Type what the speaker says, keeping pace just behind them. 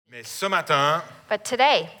Mais ce matin, But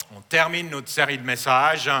today, on termine notre série de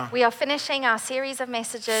messages we are finishing our series of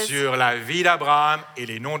messages sur la vie d'Abraham et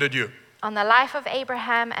les noms de Dieu. on the life of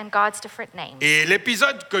Abraham and God's different names. Et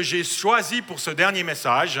l'épisode que j'ai choisi pour ce dernier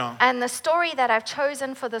message And the story that I've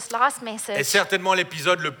chosen for this last est message certainement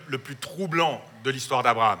l'épisode le plus troublant de l'histoire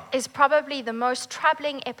d'Abraham. is probably the most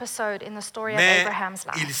troubling episode in the story of Mais Abraham's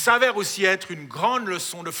il life. s'avère aussi être une grande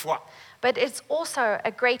leçon de foi. But it's also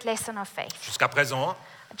a great lesson of faith. Jusqu'à présent,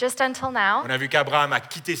 Just until now, on a vu qu'Abraham a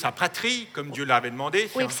quitté sa patrie, comme Dieu l'avait demandé.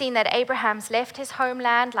 we've seen that Abraham's left his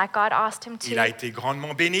homeland like God asked him Il a to. été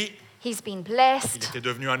grandement béni. He's been Il blessed. était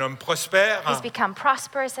devenu un homme prospère. He's become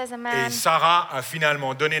prosperous as a Et man. Sarah a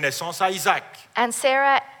finalement donné naissance à Isaac, And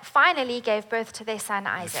Sarah finally gave birth to their son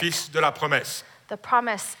le Isaac, fils de la promesse.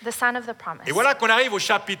 the son of the promise. Et voilà qu'on arrive au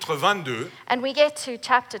chapitre 22 And we get to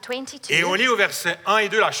chapter et on 22, lit au verset 1 et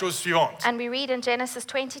 2 la chose suivante. and we read in Genesis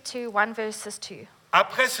 22, 1 verses 2.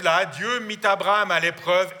 Après cela, Dieu mit Abraham à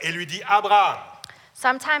l'épreuve et lui dit « Abraham,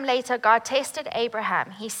 Sometime later, God tested Abraham.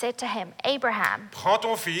 He said to him, Abraham, prends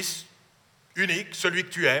ton fils unique, celui que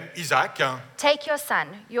tu aimes, Isaac, take your son,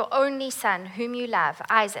 your only son, whom you love,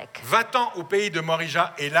 Isaac. va-t'en au pays de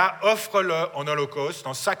Morija et là, offre-le en holocauste,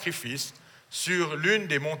 en sacrifice, sur l'une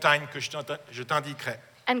des montagnes que je t'indiquerai.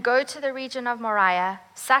 And go to the region of Moriah,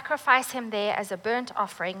 sacrifice him there as a burnt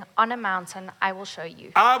offering on a mountain I will show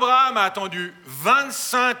you. Abraham a attendu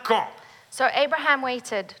 25 ans So Abraham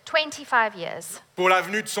waited 25 years pour la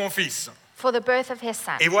venue de son fils. for the birth of his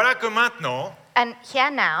son. Et voilà que maintenant, And here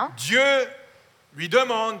now, Dieu lui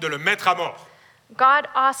demande de le mettre à mort. God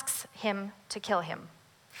asks him to kill him.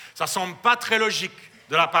 Ça semble pas très logique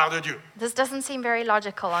de la part de Dieu. This doesn't seem very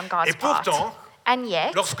logical on God's Et pourtant, part. And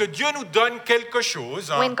yet, lorsque Dieu nous donne quelque chose,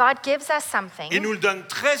 when God gives us il something, nous le donne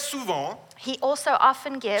très souvent He also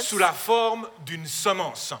often gives, sous la forme d'une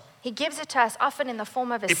semence. He gives it to us often in the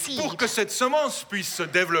form of a Et pour seed. que cette semence puisse se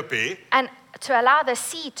développer And to allow the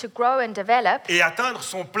seed to grow and develop et atteindre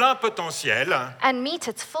son plein potentiel, and meet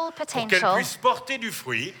its full pour qu'elle potential puisse porter du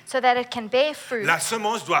fruit, so that it can bear fruit, la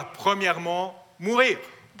semence doit premièrement mourir.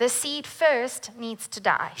 the seed first needs to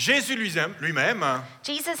die. Jésus lui-même,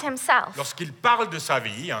 Jesus himself, lorsqu'il parle de sa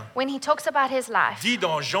vie, when he talks about his life, dit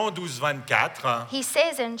dans Jean 12, 24, he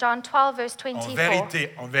says in John 12, verse 24,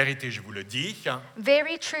 en vérité, je vous le dis,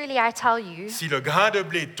 very truly I tell you, si le grain de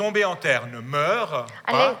blé tombé en terre ne meurt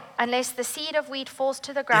pas, unless the seed of wheat falls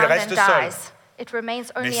to the ground reste and seul. dies, it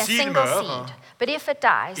remains only a s'il single meurt, seed. But if it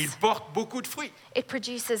dies, il porte beaucoup de fruits. it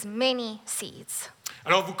produces many seeds.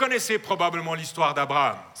 Alors vous connaissez probablement l'histoire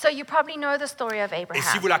d'Abraham. So you probably know the story of Et si vous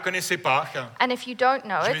Abraham. ne la connaissez pas, And if you don't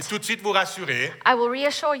know je vais it, tout de suite vous rassurer, I will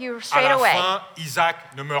reassure you à straight la away. fin, Isaac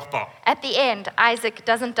ne meurt pas. At the end, Isaac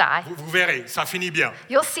doesn't die. Vous verrez, ça finit bien.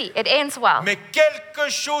 You'll see, it ends well. Mais quelque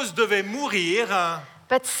chose devait mourir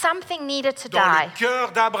But something needed to dans die le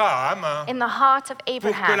cœur d'Abraham in the heart of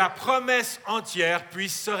pour que la Abraham promesse entière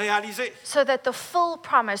puisse se réaliser. so that the full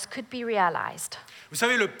promise could be realized. Vous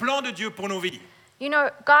savez, le plan de Dieu pour nos vies You know,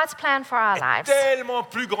 God's plan for our est lives tellement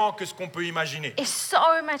plus grand que ce qu'on peut imaginer. is so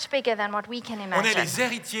much bigger than what we can On est imagine. les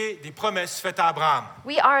héritiers des promesses faites à Abraham.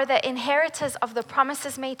 We are the inheritors of the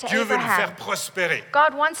promises made to Dieu veut nous faire Abraham. prospérer.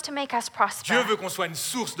 God wants to make us Dieu prosper. veut qu'on soit une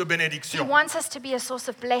source de He bénédiction. wants us to be a source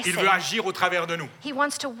of Il blessing. veut agir au travers de nous. He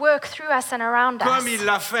wants to work through us and around Comme us. il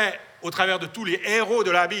l'a fait au travers de tous les héros de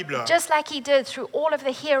la Bible. Just like he did through all of the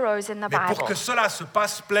heroes in the Mais pour Bible. que cela se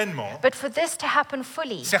passe pleinement, But for this to happen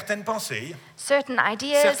fully, certaines pensées, certain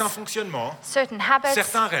ideas, certains fonctionnements, certain habits,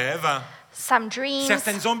 certains rêves, some dreams,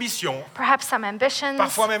 certaines ambitions, perhaps some ambitions,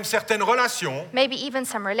 parfois même certaines relations maybe even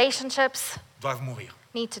some relationships doivent mourir.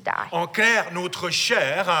 need to die. En clair, notre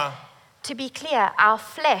chair To be clear, our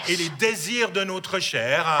et les flesh désirs de notre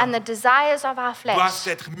chair and the desires of our doivent flesh,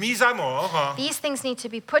 être mis à mort these things need to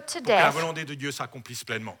be put to pour que la death volonté de Dieu s'accomplisse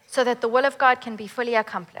pleinement. so that the will of God can be fully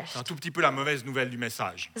accomplished. C'est un tout petit peu la mauvaise nouvelle du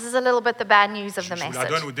message. This is a little bit the bad news of the Je vous la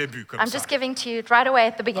donne au message. début comme I'm ça. just giving to you right away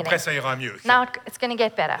at the beginning. Après, ça ira mieux. Now it's going to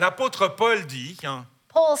get better. L'apôtre Paul dit,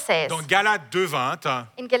 Paul says dans Galates 2:20,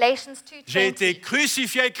 in Galatians j'ai 2:20, été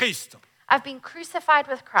crucifié avec Christ. I've been crucified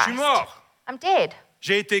with Je suis Christ. mort. I'm dead.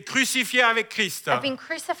 J'ai été crucifié avec Christ. I've been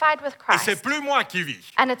crucified with Et c'est Christ. plus moi qui vis,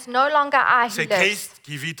 And it's no longer I who c'est lives, Christ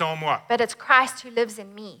qui vit en moi. but it's Christ who lives in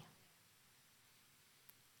me.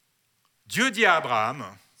 Dieu dit à Abraham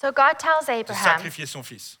So God tells de Abraham sacrifier son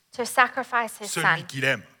fils, to sacrifice his celui son, qu'il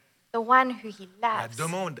aime. the one who he La loves.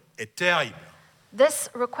 demande est terrible. This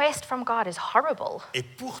request from God is horrible. Et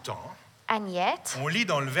pourtant, And yet, on lit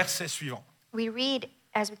dans le verset suivant, we read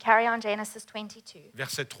as we carry on Genesis 22,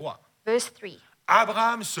 verset 3. verse 3.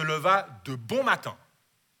 Abraham se leva de bon matin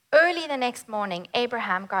Early the next morning,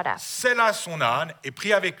 Abraham got up, sella son âne et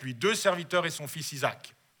prit avec lui 2 serviteurs et son fils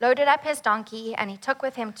Isaac. loaded up his donkey, and he took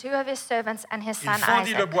with him 2 of his servants and his Il son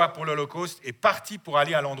fendit le Isaac. bois pour l'Holocauste et partit pour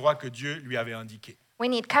aller à l'endroit que Dieu lui avait indiqué.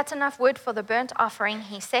 When he'd cut enough wood for the burnt offering,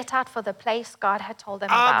 he set out for the place God had told him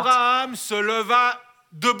about. Abraham se leva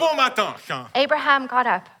de bon matin. Abraham got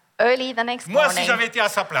up early the next Moi, si morning. j'avais été à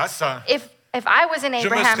sa place, If I was in je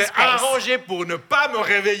me Abraham's serais place, arrangé pour ne pas me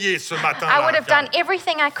réveiller ce I matin-là. would have done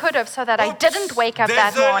everything I could have so that I didn't wake up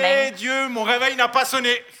that Désolé, morning. Dieu, mon réveil n'a pas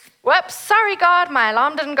sonné. Whoops, sorry God, my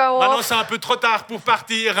alarm didn't go Maintenant, off. c'est un peu trop tard pour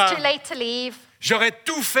partir. Too late to leave. J'aurais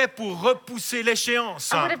tout fait pour repousser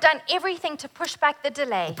l'échéance. I would have done everything to push back the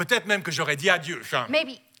delay. Peut-être même que j'aurais dit à Dieu,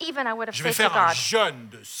 Maybe even I would have je vais said to faire un God, jeûne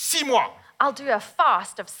de 6 mois, I'll do a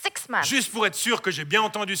fast of 6 months juste pour être sûr que j'ai bien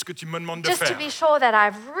entendu ce que tu me demandes de just to faire. be sure that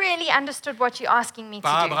I've really understood what you're asking me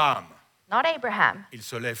Pas to do. Abraham. Not Abraham. Il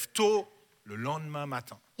se lève tôt le lendemain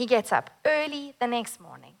matin. He gets up early the next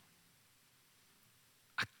morning.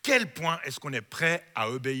 À quel point est-ce qu'on est prêt à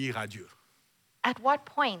obéir à Dieu? At what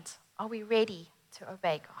point are we ready to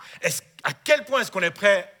obey God? À quel point est-ce qu'on est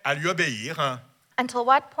prêt à lui obéir Until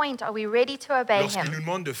what point are we ready to obey lorsqu'il nous Him?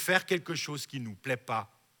 demande de faire quelque chose qui ne nous plaît pas?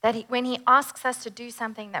 When He asks us to do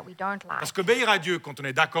something that we don't like. Parce qu'obéir à Dieu, quand on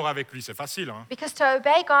est d'accord avec lui, c'est facile. Because to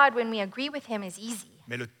obey God when we agree with Him is easy.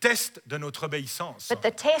 Mais le test de notre obéissance But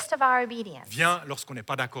the test of our obedience vient lorsqu'on n'est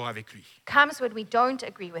pas d'accord avec lui, comes when we don't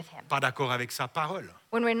agree with Him, pas d'accord avec sa parole.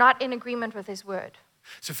 when we're not in agreement with His word.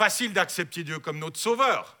 C'est facile d'accepter Dieu comme notre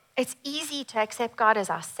sauveur. It's easy to accept God as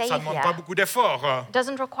our Ça ne demande pas Savior. beaucoup d'efforts. It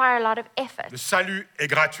doesn't require a lot of effort. Le salut est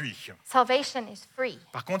gratuit. Salvation is free.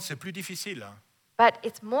 Par contre, c'est plus difficile But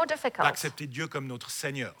it's more difficult d'accepter Dieu comme notre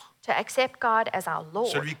Seigneur, to accept God as our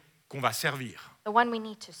Lord, celui qu'on va servir, the one we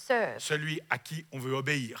need to serve, celui à qui on veut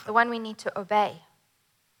obéir. the one we need to obey.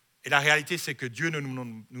 Et la réalité, c'est que Dieu ne nous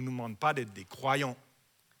demande pas d'être des croyants.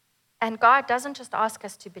 And God doesn't just ask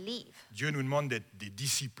us to believe. Dieu nous demande d'être des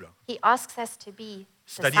disciples, He asks us to be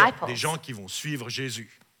c'est-à-dire des disciples, gens qui vont suivre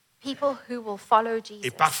Jésus. people who will follow Et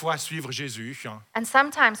Jesus. parfois, suivre Jésus And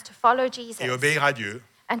sometimes to follow Jesus et obéir à Dieu,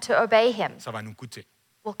 and to obey Him ça va nous coûter.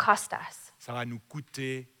 will cost us. Ça va nous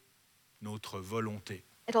coûter notre volonté.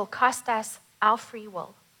 It'll cost us our free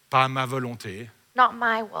will, Pas ma volonté, not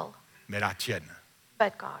my will, mais la tienne.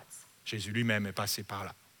 but God's. Jésus lui-même est passé par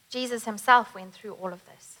là. Jesus himself went through all of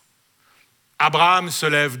this. Abraham se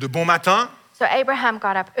lève de bon matin, So Abraham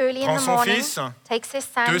got up early in prend the son morning, fils, takes his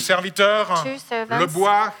 2 son, serviteurs, 2 servants, le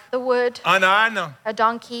bois, the wood, un âne a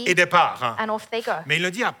donkey, et départ. and off they go. Mais il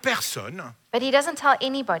ne dit à personne But he doesn't tell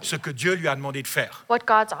anybody ce que Dieu lui a demandé de faire. what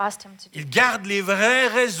God's asked him to do. Il garde les vraies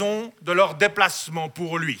raisons de leur déplacement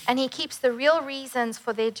pour lui. And he keeps the real reasons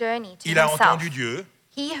for their journey to Il a himself. entendu Dieu,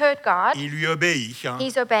 He heard God, il lui obéit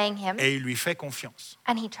he's obeying him, et il lui fait confiance.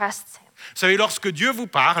 and he trusts him. Vous savez, lorsque Dieu vous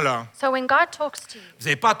parle, So when God talks to you, vous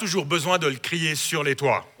n'avez pas toujours besoin de le crier sur les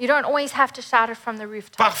toits. you don't always have to shout it from the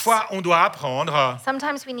rooftops. Parfois, on doit apprendre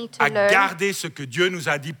Sometimes we need to à learn garder ce que Dieu nous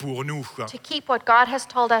a dit pour nous, to keep what God has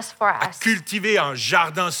told us for à us, cultiver un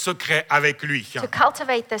jardin secret avec lui. to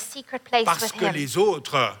cultivate the secret place Parce with que him, les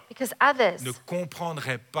autres because others ne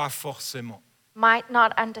comprendraient pas forcément. might not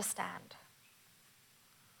understand.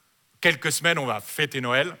 Quelques semaines, on va fêter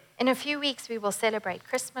Noël, In a few weeks, we will celebrate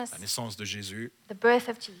Christmas, la naissance de Jésus, the birth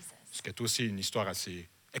of Jesus. ce qui est aussi une histoire assez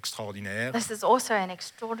extraordinaire. This is also an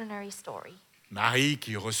extraordinary story. Marie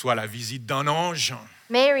qui reçoit la visite d'un ange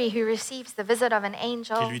Mary, who receives the visit of an qui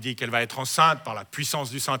angel, lui dit qu'elle va être enceinte par la puissance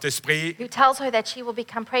du Saint-Esprit, who tells her that she will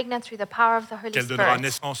become pregnant through the power of the Holy qu'elle donnera Spirit,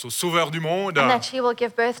 naissance au Sauveur du monde, and that she will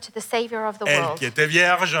give birth to the Savior of the elle world. qui était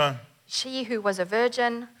vierge. She who was a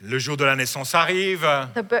virgin, Le jour de la naissance arrive,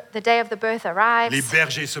 the day of the birth arrives. les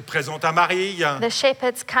bergers se présentent à Marie The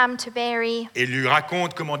shepherds come to Mary et lui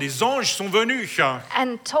racontent comment des anges sont venus,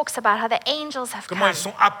 and talks about how the angels have comment come, ils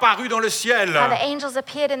sont apparus dans le ciel how the angels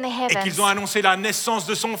appeared in the et heavens, qu'ils ont annoncé la naissance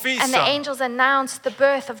de son fils. and the angels announced the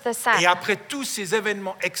birth of the Son. Et après tous ces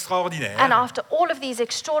événements extraordinaires, And after all of these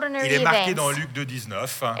extraordinary il est marqué dans events, Luc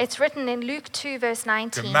 2,19 it's written in Luke 2, verse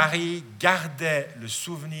que 19, Marie gardait le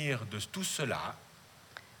souvenir de tout cela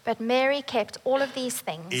but Mary kept all of these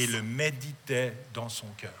et things le méditait dans son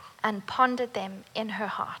cœur. and pondered them in her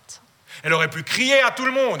heart. Elle aurait pu crier à tout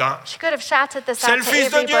le monde, She could have shouted this c'est out le to Fils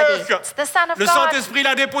de Dieu, everybody. It's the Son of le God. Saint-Esprit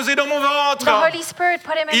l'a déposé dans mon ventre, The Holy Spirit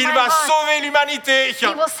put him in il my va heart. sauver l'humanité He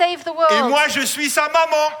will save the et world. moi je suis sa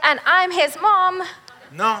maman. And I'm his mom.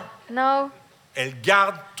 Non, No, elle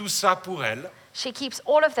garde tout ça pour elle, she keeps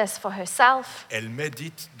all of this for herself, elle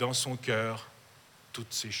médite dans son cœur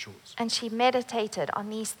toutes ces choses. and she meditated on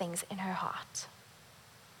these things in her heart.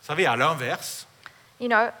 Vous savez, à l'inverse, You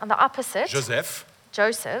know, on the opposite, Joseph,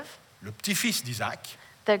 Joseph, le petit-fils d'Isaac,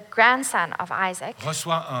 the grandson of Isaac,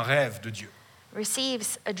 reçoit un rêve de Dieu.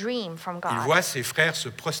 receives a dream from Il God. voit ses frères se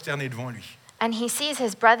prosterner devant lui. And he sees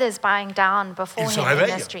his brothers bowing down before Il se him in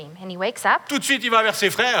réveille. this dream. And he wakes up, Tout de suite, il va vers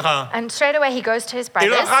ses frères and straight away he goes to his et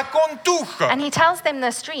leur brothers, raconte tout. and he tells them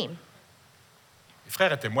this dream. Les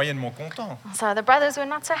frères étaient moyennement contents. So the brothers were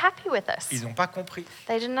not so happy with this. Ils n'ont pas compris.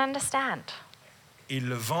 They didn't understand. Ils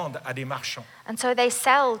le vendent à des marchands And so they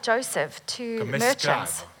sell Joseph to Comme merchants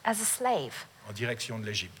esclave. as a slave, en direction de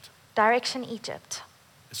l'Égypte. direction Egypt.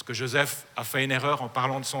 Est-ce que Joseph a fait une erreur en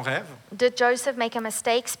parlant de son rêve? Did Joseph make a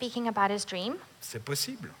mistake speaking about his dream? C'est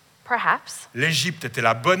possible. Perhaps. L'Égypte était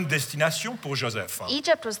la bonne destination pour Joseph.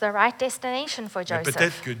 Egypt was the right destination for Mais Joseph.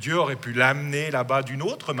 peut-être que Dieu aurait pu l'amener là-bas d'une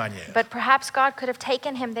autre manière. But perhaps God could have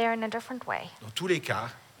taken him there in a different way. Dans tous les cas,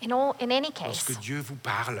 In any lorsque case, Dieu vous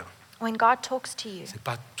parle, when God talks to you, ce n'est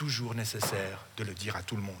pas toujours nécessaire de le dire à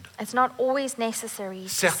tout le monde. it's not always necessary to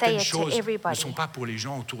say Certaines it to choses ne everybody. sont pas pour les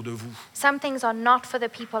gens autour de vous. Some things are not for the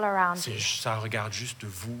people around you. Ça regarde juste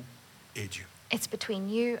vous et Dieu. It's between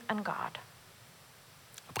you and God.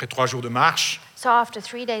 Après 3 jours de marche, So after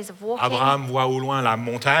 3 days of walking, Abraham voit au loin la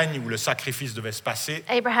montagne où le sacrifice devait se passer.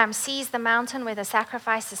 Abraham sees the mountain where the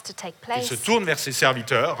sacrifice is to take Il place. se tourne vers ses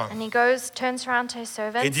serviteurs And he turns around to his et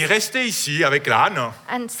servants dit « Restez ici avec l'âne.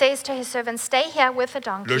 and says to his servants, stay here with the Le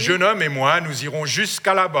donkey. jeune homme et moi, nous irons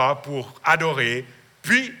jusqu'à là-bas pour adorer,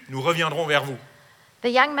 puis nous reviendrons vers vous. » The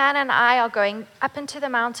young man and I are going up into the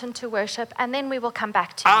mountain to worship, and then we will come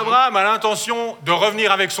back to you. Abraham a l'intention de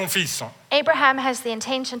revenir avec son fils. Abraham has the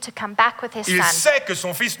intention to come back with his Il son. sait que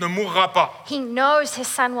son fils ne mourra pas. He knows his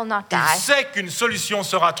son will not Il die. sait qu'une solution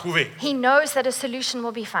sera trouvée. He knows that a solution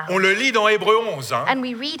will be found. On le lit dans Hébreux 11, And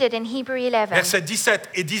we read it in Hebrew 11, versets 17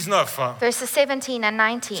 et 19. verses 17 and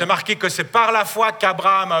 19. C'est marqué que c'est par la foi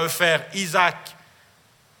qu'Abraham a offert Isaac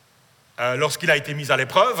lorsqu'il a été mis à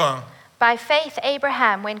l'épreuve. By faith,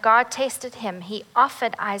 Abraham, when God tested him, he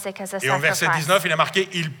offered Isaac as a Et en verset sacrifice. 19, il est marqué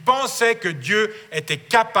 « Il pensait que Dieu était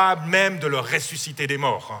capable même de le ressusciter des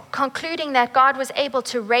morts. Concluding that God was able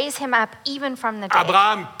to raise him up even from the » dead.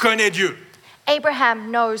 Abraham connaît Dieu.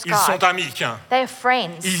 Abraham knows Ils sont God. amis. They're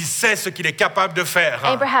friends. Il sait ce qu'il est capable de faire.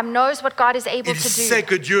 Abraham knows what God is able Il to sait do.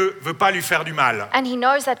 que Dieu ne veut pas lui faire du mal. And he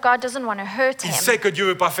knows that God doesn't want to hurt Il him. sait que Dieu ne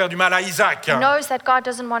veut pas faire du mal à Isaac. He knows that God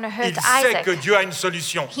doesn't want to hurt Il sait Isaac. que Dieu a une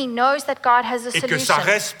solution. He knows that God has a Et que sa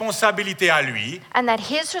solution. responsabilité à lui And that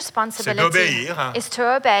his responsibility d'obéir is to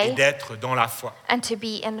est obey d'être dans la foi. and to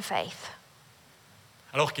be in faith.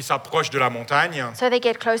 Alors qu'il s'approche de la montagne, So they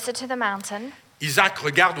get closer to the mountain, Isaac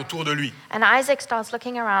regarde autour de lui and Isaac starts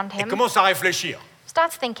looking around et him, commence à réfléchir.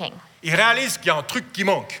 starts thinking. Il réalise qu'il y a un truc qui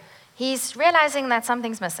manque. He's realizing that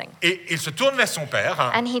something's missing. Et il se tourne vers son père.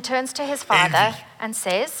 And he turns to his il father dit, and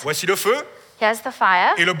says, Voici le feu here's the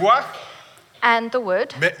fire et le bois. and the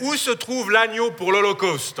wood, Mais où se trouve l'agneau pour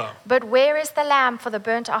l'Holocauste? but where is the lamb for the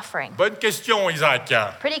burnt offering? Bonne question, Isaac.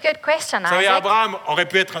 Pretty good question, Vous savez, Isaac. Abraham aurait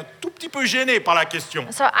pu être un tout petit peu gêné par la question.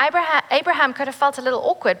 So Abraham could have felt a little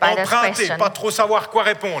awkward by this Emprunté, question. pas trop savoir quoi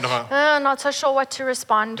répondre. Not so sure what to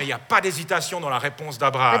respond. Mais il n'y a pas d'hésitation dans la réponse But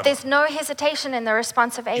d'Abraham. there's no hesitation in the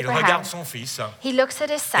response of Il Abraham. regarde son fils He looks at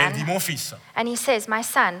his et il dit, son mon fils, and he says, my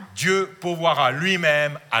son, Dieu pourvoira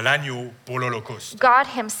lui-même à l'agneau pour l'Holocauste. God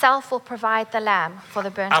himself will provide the lamb for the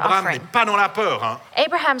burnt Abraham n'est offering. pas dans la peur. Hein.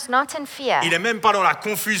 Abraham's not in fear. Il n'est même pas dans la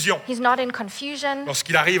confusion. He's not in confusion.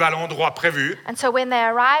 Lorsqu'il arrive à l'endroit prévu, And so when they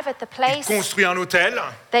arrive at the il place, construit un autel,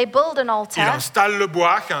 they build an il altar. installe le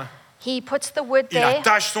bois, He puts the wood il there.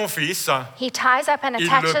 attache son fils, He ties up and il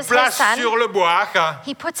attaches le his place son. sur le bois,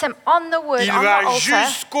 He puts him on the wood, il on the va altar.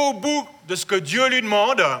 jusqu'au bout de ce que Dieu lui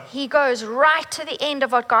demande. He goes right to the end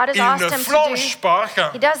of what God has Il asked ne him to flanche do. pas.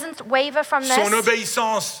 He doesn't waver from Son this.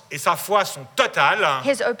 obéissance et sa foi sont totales.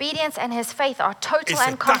 His obedience and his faith are Et total c'est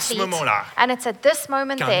and à ce complete. moment-là And it's at this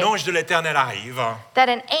moment qu'un there ange de l'Éternel arrive that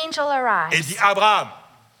an angel et arrives dit Abraham,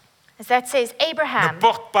 that says, ne Abraham,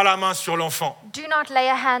 porte pas la main sur l'enfant do not lay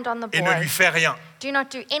a hand on the et ne lui boy. fais rien, Do not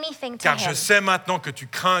do anything to car je him. sais maintenant que tu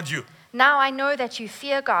crains Dieu Now I know that you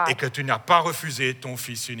fear et God que tu n'as pas refusé ton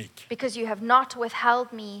fils unique. because you have not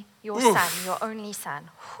withheld me, your Oof. son, your only son.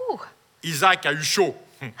 Whew. Isaac a eu chaud.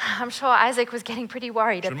 I'm sure Isaac was getting pretty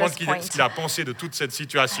worried Je at me demande this ce point. qu'il a pensé de toute cette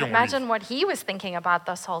situation. lui. Imagine what he was thinking about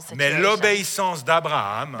this whole Mais situation. l'obéissance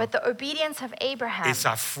d'Abraham But the obedience of Abraham et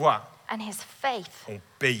sa foi and his faith ont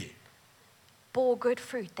payé. bore good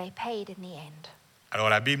fruit. They paid in the end. Alors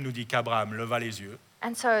la Bible nous dit qu'Abraham leva les yeux,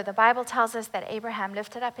 And so the Bible tells us that Abraham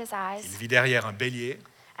lifted up his il eyes vit derrière un bélier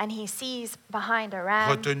and he sees behind a ram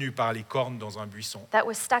retenu par les cornes dans un buisson. that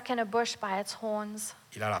was stuck in a bush by its horns.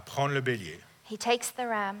 Il alla prendre le bélier, He takes the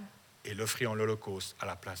ram, et l'offrit en holocauste à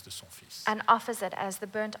la place de son fils. and offers it as the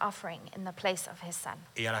burnt offering in the place of his son.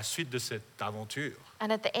 Et à la suite de cette aventure, And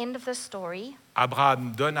at the end of the story,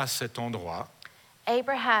 Abraham donne à cet endroit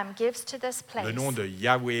Abraham gives to this place le nom de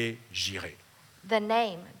Yahweh-Jireh, the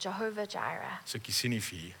name Jehovah-Jireh, ce qui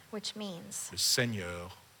signifie which means le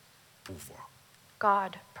Seigneur pourvoit.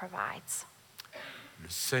 God provides. Le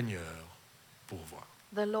Seigneur pourvoit.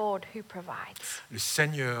 The Lord who provides. Le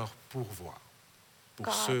Seigneur pourvoit pour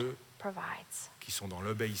God ceux provides. qui sont dans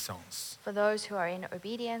l'obéissance For those who are in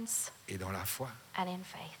obedience et dans la foi. and in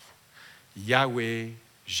faith.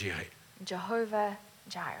 Yahweh-Jireh.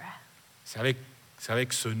 Jehovah-Jireh. C'est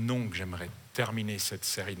avec ce nom que j'aimerais terminer cette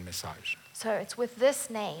série de messages. So it's with this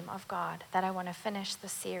name of God that I want to finish the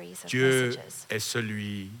series of Dieu messages. est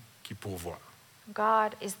celui qui pourvoit.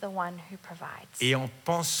 God is the one who provides. Et en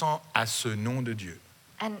pensant à ce nom de Dieu,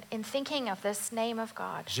 And in thinking of this name of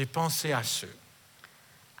God, j'ai pensé à ceux,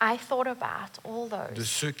 I thought about all de those.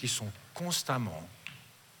 ceux qui sont constamment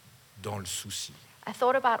dans le souci. I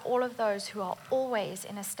thought about all of those who are always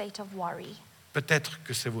in a state of worry. Peut-être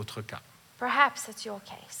que c'est votre cas. Perhaps it's your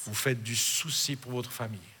case. Vous faites du souci pour votre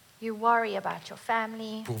famille, You worry about your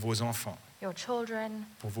family, pour vos enfants, your children,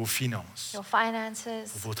 pour vos finances, your pour finances,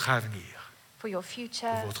 votre avenir, for your future,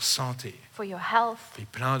 pour votre santé, for your health, et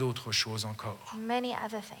plein d'autres choses encore. many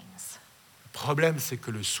other things. Le problème, c'est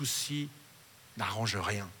que le souci n'arrange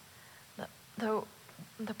rien.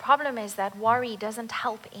 The problem is that worry doesn't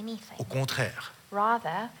help Au anything. contraire,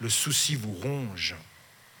 Rather, le souci vous ronge.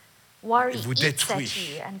 worry vous eats at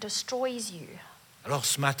détruit. you and destroys you. Alors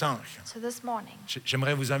ce matin, So this morning,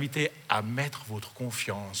 j'aimerais vous inviter à mettre votre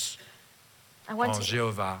confiance I want en to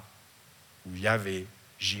Jéhovah ou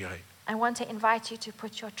Yahweh-Jireh, I want to invite you to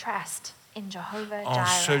put your trust in en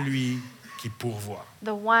Jehovah-Jireh, celui qui pourvoit. the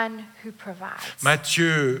one who provides.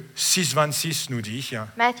 Matthieu 6, 26 nous dit,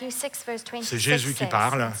 Matthew 6 verse 26 C'est Jésus qui says,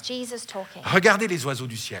 parle. it's Jesus talking. regardez les oiseaux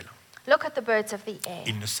du ciel, Look at the birds of the air.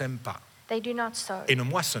 ils ne sèment pas They do not sow et ne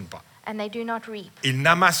moissonnent pas. and they do not reap. Ils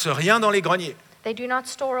n'amassent rien dans les greniers They do not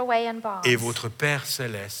store away in barns. et votre Père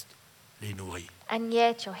céleste les nourrit. And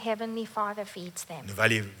yet your heavenly Father feeds them. Ne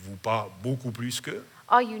valez-vous pas beaucoup plus qu'eux?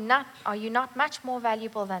 Are you not much more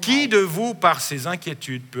valuable than Qui they? de vous, par ses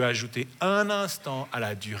inquiétudes, peut ajouter un instant à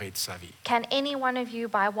la durée de sa vie? Can any one of you,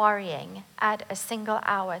 by worrying, add a single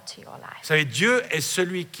hour to your Vous life? savez, Dieu est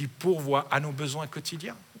celui qui pourvoit à nos besoins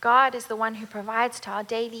quotidiens. God is the one who provides to our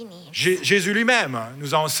daily needs. Jésus lui-même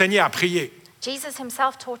nous a enseigné à prier Jesus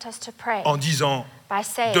himself taught us to pray en disant by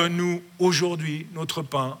saying, Donne-nous aujourd'hui notre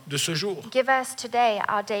pain de ce jour. give us today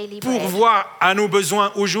our daily bread. Pourvoit à nos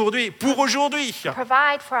besoins aujourd'hui, pour aujourd'hui.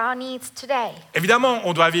 Provide for our needs today. Évidemment,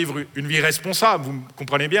 on doit vivre une vie responsable, vous me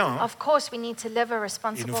comprenez bien. hein. Of course, we need to live a Il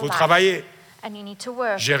responsible nous faut life. travailler, And you need to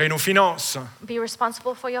work. gérer nos finances, Be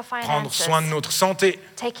responsible for your prendre finances. soin de notre santé.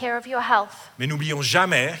 Take care of your health. Mais n'oublions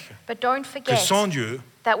jamais But don't que forget sans Dieu,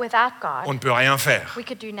 that without on God, ne peut rien faire. we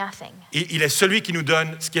could do nothing. Il est celui qui nous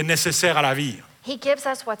donne ce qui est nécessaire à la vie, He gives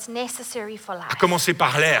us what's necessary for à life. commencer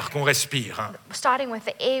par l'air qu'on respire. hein. Starting with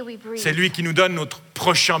the air we breathe. C'est lui qui nous donne notre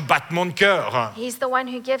prochain battement de cœur. hein. He's the one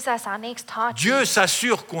who gives us our next heartbeat. Dieu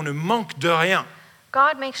s'assure qu'on ne manque de rien.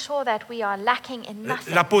 God makes sure that we are lacking in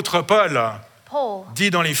nothing. L'apôtre Paul Paul dit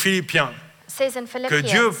dans les Philippiens says in que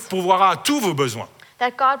Dieu Philippians pourvoira à tous vos besoins,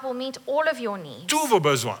 that God will meet all of your needs. tous vos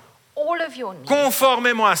besoins, All of your needs.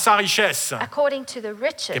 conformément à sa richesse, According to the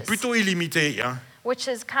qui est riches, plutôt illimitée, hein. which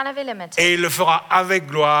is kind of limited. Et il le fera avec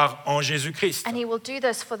gloire en Jésus-Christ. And he will do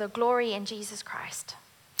this for the glory in Jesus Christ.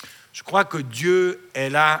 Je crois que Dieu est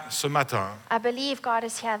là ce matin I believe God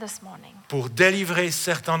is here this morning pour délivrer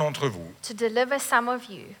certains d'entre vous to deliver some of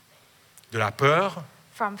you de la peur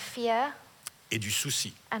from fear et du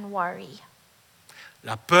souci. and worry.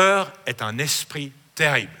 La peur est un esprit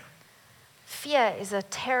terrible. Fear is a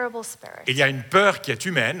terrible spirit. Il y a une peur qui est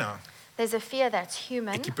humaine There's a fear that's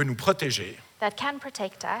human, et qui peut nous protéger, that can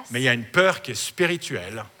protect us, mais il y a une peur qui est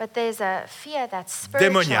spirituelle but there's a fear that's spiritual,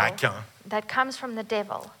 démoniaque, hein, that comes from the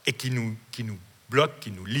devil. et qui nous bloque,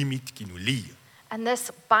 qui nous limite, qui nous lie. And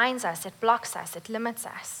this binds us, it blocks us, it limits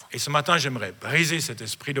us. Et ce matin, j'aimerais briser cet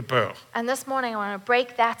esprit de peur And this morning I want to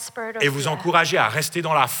break that spirit of et vous fear. encourager à rester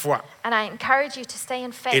dans la foi And I encourage you to stay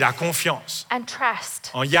in faith et la confiance and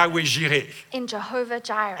trust en Yahweh-Jireh, in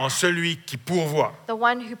Jehovah-Jireh, en celui qui pourvoit, the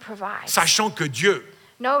one who provides. sachant que Dieu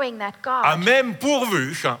Knowing that a God, même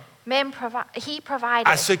pourvu He provided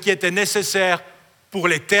à ce qui était nécessaire pour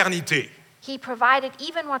l'éternité. He provided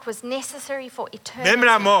even what was necessary for eternity. Même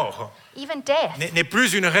la mort Even death n'est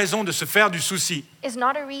plus une raison de se faire du souci. is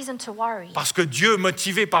not a reason to worry. Parce que Dieu,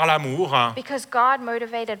 motivé par l'amour, Because God,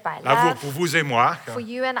 motivated by l'amour love pour vous et moi, for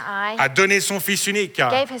you and I, a donné son Fils unique,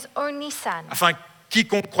 gave his only Son, afin que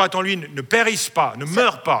quiconque croit en lui ne périsse pas, ne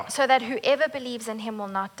meure pas, so that whoever believes in him will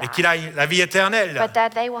not et die, qu'il ait la vie éternelle. but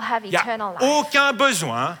that they will have Il n'y a eternal life. aucun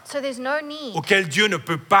besoin So there's no need. auquel Dieu ne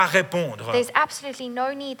peut pas répondre. There's absolutely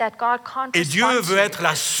no need that God can't Et Dieu respond veut to. être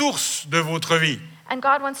la source de votre vie, And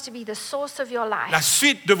God wants to be the source of your life. la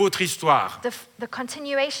suite de votre histoire. The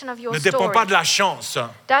continuation of your Ne dépend story pas de la chance,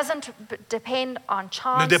 doesn't depend on ne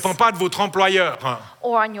chance dépend pas de votre employeur,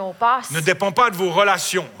 or on your boss ne dépend pas de vos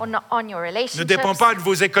relations, or on your ne dépend relationships pas de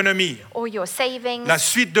vos économies. or your savings. La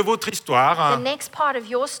suite de votre The histoire next part of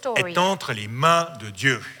your story est entre les mains de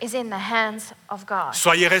Dieu. is in the hands of God.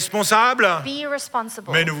 Soyez responsables, Be responsible,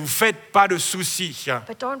 mais ne vous faites pas de soucis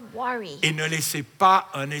but don't worry. et ne laissez pas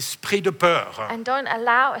un esprit de peur And don't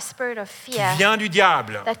allow a spirit of qui fear vient du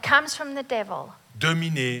diable that comes from the devil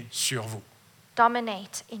dominer sur vous.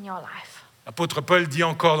 dominate in your life. L'apôtre Paul dit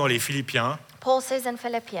encore dans les Philippiens Paul says in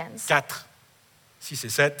Philippians 4, 6 et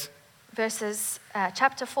 7,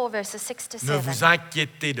 chapter 4, verses 6 to ne vous 7.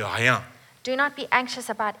 inquiétez de rien, Do not be anxious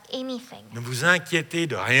about anything. ne vous inquiétez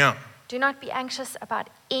de rien, Do not be anxious about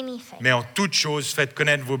anything. mais en toute chose faites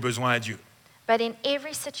connaître vos besoins à Dieu, But in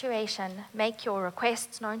every situation, make your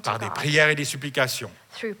requests known to par des God prières et des supplications,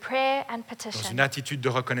 through prayer and dans petition, une attitude de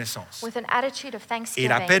reconnaissance. with an attitude of Et thanksgiving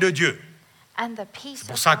la paix de Dieu, and the peace c'est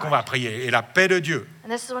pour of ça qu'on va God. prier, et la paix de Dieu, And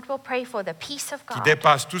this is what we'll pray for, the peace of qui God,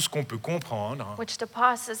 dépasse tout ce qu'on peut comprendre, which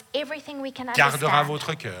depasses everything we can gardera understand,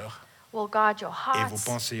 votre cœur will guard your et vos hearts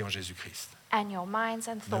pensées en Jésus-Christ. and your minds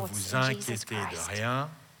and Ne thoughts vous in Jesus inquiétez de Christ. rien,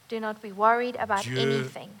 Do not be worried about Dieu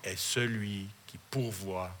anything. est celui qui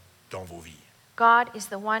pourvoit dans vos vies. God is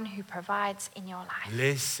the one who provides in your life.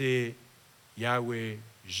 Laissez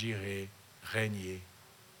Yahweh-Jireh régner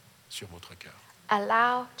sur votre cœur.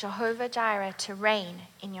 Allow Jehovah-Jireh to reign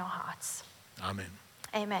in your hearts. Amen.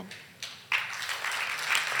 Amen.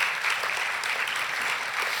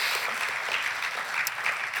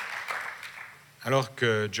 Alors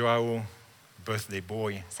que Joao, birthday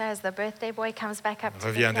boy, So as the birthday boy comes back up to the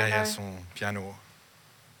revient derrière piano, son piano,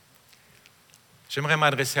 j'aimerais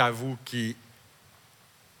m'adresser à vous qui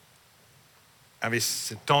avez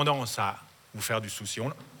cette tendance à vous faire du souci.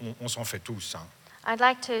 On s'en fait tous. Hein. I'd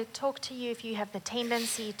like to talk to you if you have the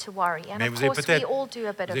tendency to worry. And Mais of vous avez course, we peut-être all do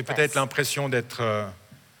a bit vous avez of peut-être this. l'impression d'être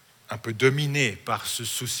un peu dominé par ce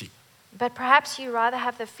souci. But perhaps you rather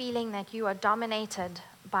have the feeling that you are dominated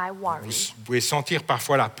by Vous worry. pouvez sentir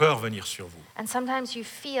parfois la peur venir sur vous. And sometimes you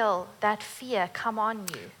feel that fear come on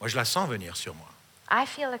you. Moi, je la sens venir sur moi, I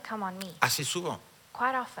feel it come on me assez souvent.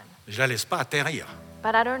 quite often. Je ne la laisse pas atterrir.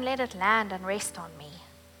 But I don't let it land and rest on me.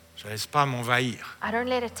 Je ne la laisse pas m'envahir. I don't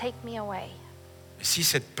let it take me away. Et si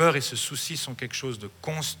cette peur et ce souci sont quelque chose de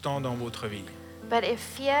constant dans votre vie, But if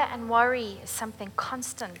fear and worry is something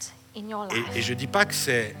constant in your et life, je ne dis pas que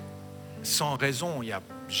c'est sans raison, il y a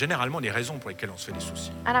généralement des raisons pour lesquelles on se fait des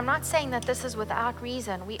soucis. and I'm not saying that this is without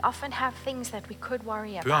reason, we often have things that we could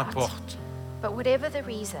worry Peu about. importe, But whatever the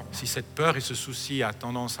reason, si cette peur et ce souci a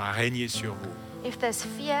tendance à régner sur vous, if this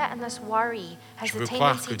fear and this worry has je a veux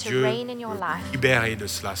croire que tendency to Dieu reign in your veut life, vous libérer de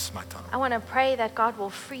cela ce matin I want to pray that God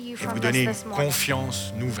will free you et from vous donner this une morning,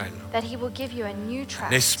 confiance nouvelle, that He will give you a new un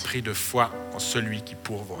trust esprit de foi en celui qui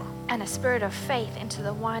pourvoit. and a spirit of faith into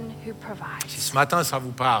the one who Si provides. ce matin ça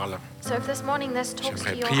vous parle, So if this morning this talks to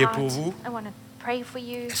J'aimerais your prier heart, pour vous. I want to pray for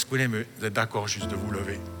you. est-ce que vous êtes d'accord juste de vous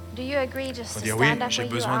lever Do you agree just pour to dire oui, stand up j'ai where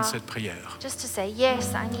you besoin de are? cette prière. Just to say, yes,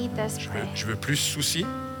 I need this prayer. Je veux plus souci,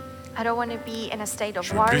 I don't want to be in a state of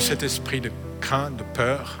je veux plus worry. cet esprit de crainte, de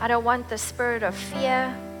peur. I don't want the spirit of fear.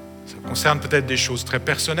 Ça concerne peut-être des choses très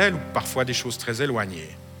personnelles ou parfois des choses très éloignées.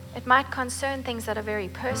 It might concern things that are very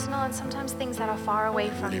personal and sometimes things that are far away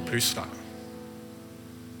Vous from voulez you. plus cela.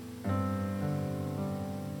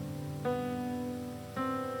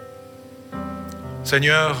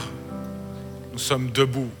 Seigneur, nous sommes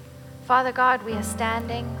debout. Father God, we are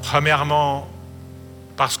standing, Premièrement,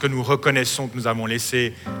 parce que nous reconnaissons que nous avons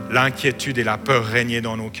laissé l'inquiétude et la peur régner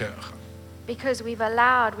dans nos cœurs. because we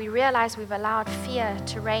realize we've allowed fear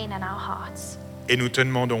to reign in our hearts. Et nous te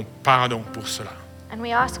demandons pardon pour cela. And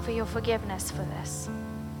we ask for your forgiveness for this.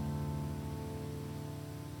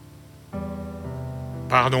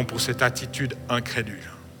 Pardon pour cette attitude incrédule.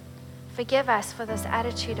 Forgive us for this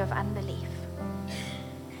attitude of unbelief.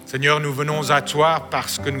 Seigneur, nous venons à toi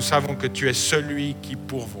parce que nous savons que tu es celui qui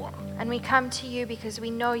pourvoit. And we come to you because we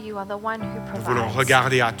know you are the one who Nous voulons provides.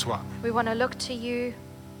 regarder à toi. We want to look to you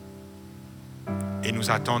et nous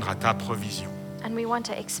attendre à ta provision And we want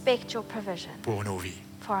to expect your provision pour nos vies.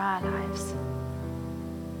 for our lives.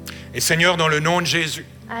 Et Seigneur, dans le nom de Jésus,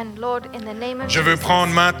 And Lord, in the name of je veux Jesus,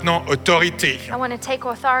 prendre maintenant autorité I want to take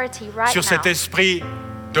authority right sur cet now esprit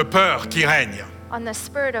de peur qui règne. on the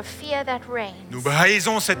spirit of fear that reigns. Nous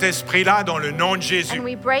brisons cet esprit-là dans le nom de Jésus. And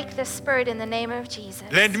we break the spirit in the name of Jesus.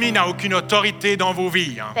 L'ennemi n'a aucune autorité dans vos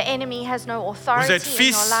vies. The enemy has no Vous authority êtes in your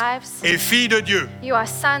fils lives. et filles de Dieu. You are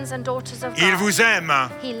sons and daughters of Il God. vous aime.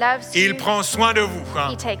 He loves Il you. prend soin de vous.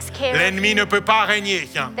 He takes care of L'ennemi you. ne peut pas régner.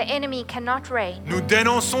 The enemy cannot reign. Nous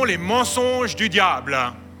dénonçons les mensonges du diable.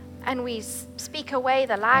 And we speak away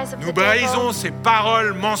the lies of Nous the devil. brisons ces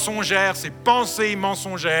paroles mensongères, ces pensées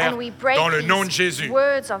mensongères And we break dans le nom de these Jésus.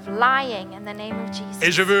 words of lying in the name of Jesus.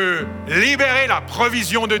 Et je veux libérer la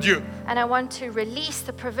provision de Dieu. And I want to release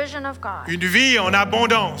the provision of God. Une vie en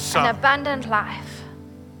abondance. An abundant life.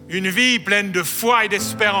 Une vie pleine de foi et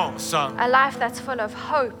d'espérance. A life that's full of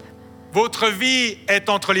hope. Votre vie est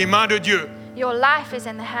entre les mains de Dieu. Your life is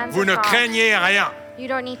in the hands Vous of ne God. craignez rien. You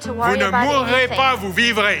don't need to Vous worry ne about mourrez anything. pas, vous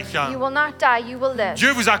vivrez. You will not die, you will live.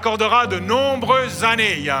 Dieu vous accordera de nombreuses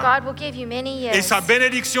années. God will give you many years. Et sa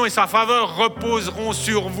bénédiction et sa faveur reposeront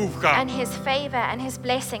sur vous. And his favor and his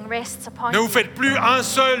blessing rests upon Ne vous you. faites plus un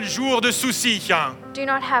seul jour de soucis. Do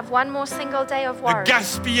not have one more single day of Ne worry.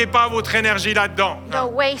 gaspillez pas votre énergie là-dedans.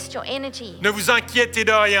 Don't waste your energy. Ne vous inquiétez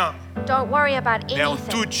de rien. Don't worry about Mais en anything.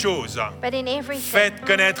 toute chose, But in everything, faites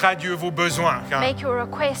connaître à Dieu vos besoins. make your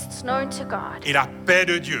requests known to God. Et la paix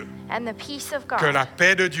de Dieu, And the peace of que God. la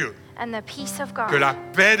paix de Dieu, And the peace of God. que la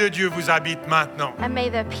paix de Dieu vous habite maintenant. And may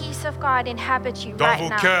the peace of God inhabit you Dans right vos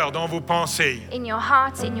now. cœurs, dans vos pensées. In your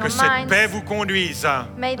hearts, in your Que cette paix minds. vous conduise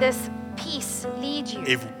May this peace lead you.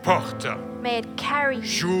 et vous porte May it carry you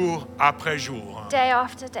jour après jour. day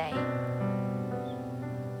after day.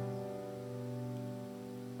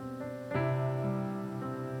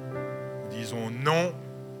 Nous disons non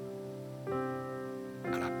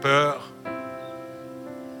à la peur,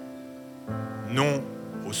 non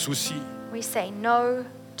aux soucis, We say no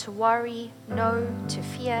to worry, no to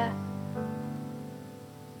fear.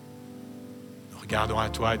 nous regardons à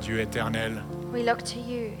toi, Dieu éternel, We look to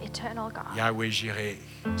you, eternal God, Yahweh-Jireh.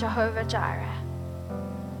 Jehovah-Jireh.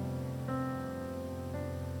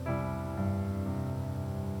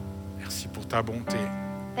 Merci pour ta bonté,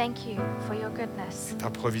 Thank you for your goodness, ta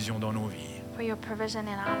provision dans nos vies. for your provision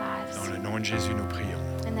in our Dans lives. le nom de Jésus, nous prions.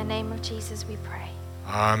 In the name of Jesus we pray.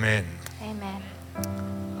 Amen. Amen.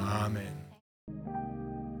 Amen.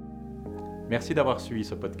 Merci d'avoir suivi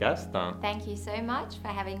ce podcast. Thank you so much for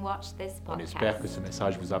having watched this On espère que podcast. ce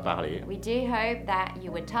message vous a parlé. We do hope that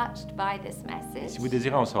you were touched by this message. Si vous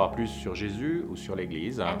désirez en savoir plus sur Jésus ou sur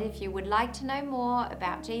l'Église, And if you would like to know more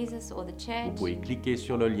about Jesus or the vous church, pouvez cliquer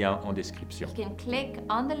sur le lien en description. you can click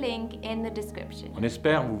on the link in the description. On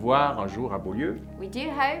espère vous voir un jour à Beaulieu. We do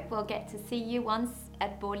hope we'll get to see you once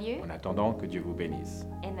at Beaulieu. En attendant, que Dieu vous bénisse.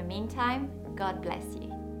 In the meantime, God bless you.